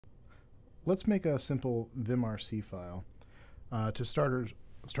let's make a simple vimrc file. To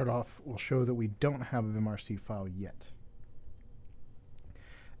start off, we'll show that we don't have a vimrc file yet.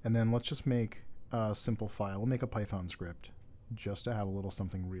 And then let's just make a simple file. We'll make a Python script just to have a little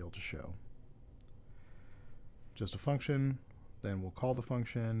something real to show. Just a function, then we'll call the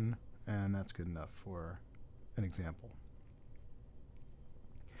function, and that's good enough for an example.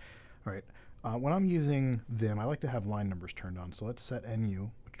 All right, when I'm using Vim, I like to have line numbers turned on. So let's set NU,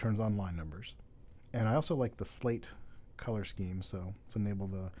 which turns on line numbers. And I also like the slate color scheme, so let's enable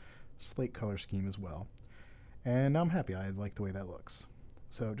the slate color scheme as well. And now I'm happy. I like the way that looks.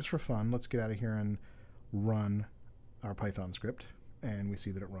 So just for fun, let's get out of here and run our Python script. And we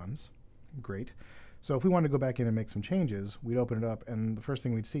see that it runs. Great. So if we wanted to go back in and make some changes, we'd open it up, and the first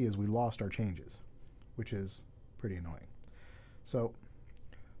thing we'd see is we lost our changes, which is pretty annoying. So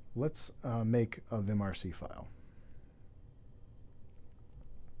let's make a vimrc file.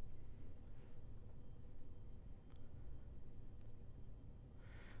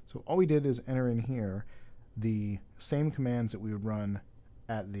 So all we did is enter in here the same commands that we would run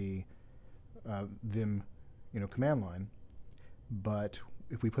at the Vim command line, but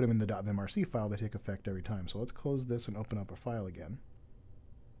if we put them in the .vimrc file, they take effect every time. So let's close this and open up a file again.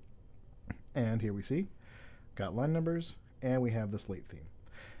 And here we see, got line numbers, and we have the slate theme.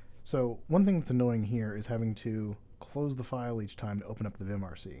 So one thing that's annoying here is having to close the file each time to open up the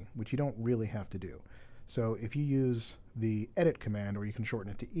vimrc, which you don't really have to do. So if you use the edit command, or you can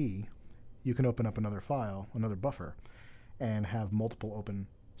shorten it to E, you can open up another file, another buffer, and have multiple open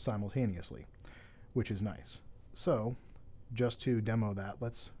simultaneously, which is nice. So just to demo that,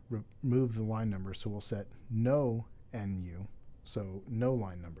 let's remove the line numbers. So we'll set no NU, so no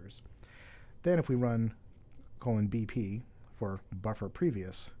line numbers. Then if we run :BP for buffer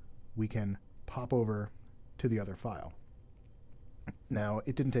previous, we can pop over to the other file. Now,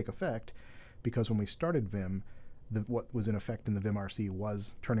 it didn't take effect because when we started Vim, what was in effect in the vimrc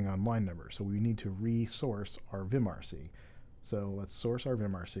was turning on line numbers. So we need to resource our vimrc. So let's source our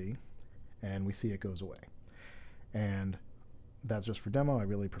vimrc, and we see it goes away. And that's just for demo. I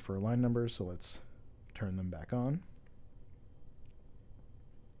really prefer line numbers, so let's turn them back on.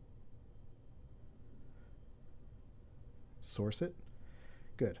 Source it.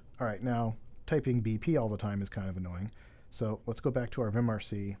 Good. All right, now typing BP all the time is kind of annoying. So let's go back to our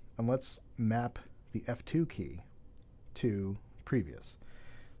vimrc, and let's map the F2 key to previous.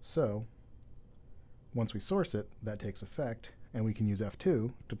 So once we source it, that takes effect, and we can use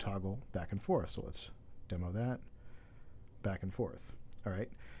F2 to toggle back and forth. So let's demo that. Back and forth. All right.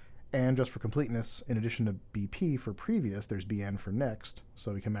 And just for completeness, in addition to BP for previous, there's BN for next,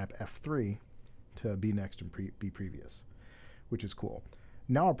 so we can map F3 to be next and be previous, which is cool.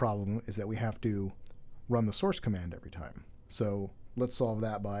 Now our problem is that we have to run the source command every time. So let's solve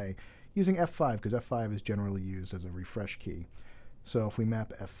that by using F5, because F5 is generally used as a refresh key. So if we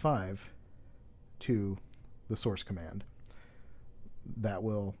map F5 to the source command, that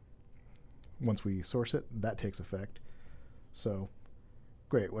will, once we source it, that takes effect. So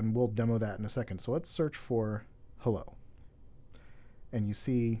great, and we'll demo that in a second. So let's search for hello. And you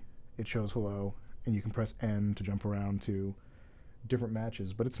see it shows hello, and you can press N to jump around to different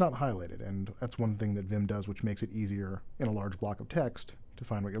matches, but it's not highlighted. And that's one thing that Vim does, which makes it easier in a large block of text to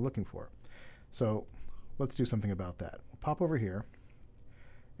find what you're looking for. So let's do something about that. We'll pop over here,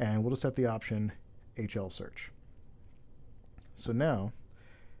 and we'll just set the option HL search. So now,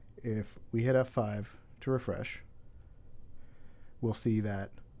 if we hit F5 to refresh, we'll see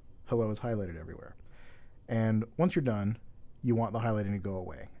that hello is highlighted everywhere. And once you're done, you want the highlighting to go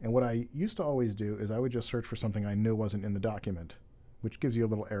away. And what I used to always do is I would just search for something I knew wasn't in the document, which gives you a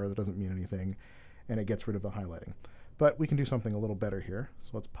little error that doesn't mean anything, and it gets rid of the highlighting. But we can do something a little better here. So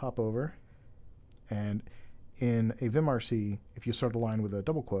let's pop over. And in a vimrc, if you start a line with a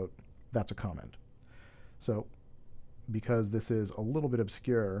double quote, that's a comment. So because this is a little bit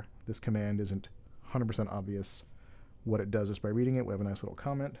obscure, this command isn't 100% obvious what it does just by reading it. We have a nice little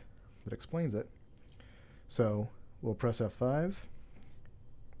comment that explains it. So we'll press F5.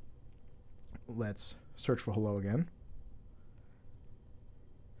 Let's search for hello again.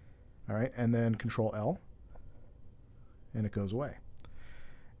 All right, and then Control L, and it goes away.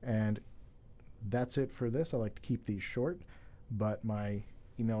 And that's it for this. I like to keep these short, but my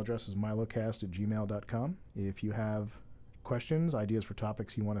email address is milocast@gmail.com. If you have questions, ideas for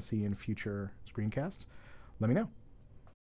topics you want to see in future screencasts, let me know.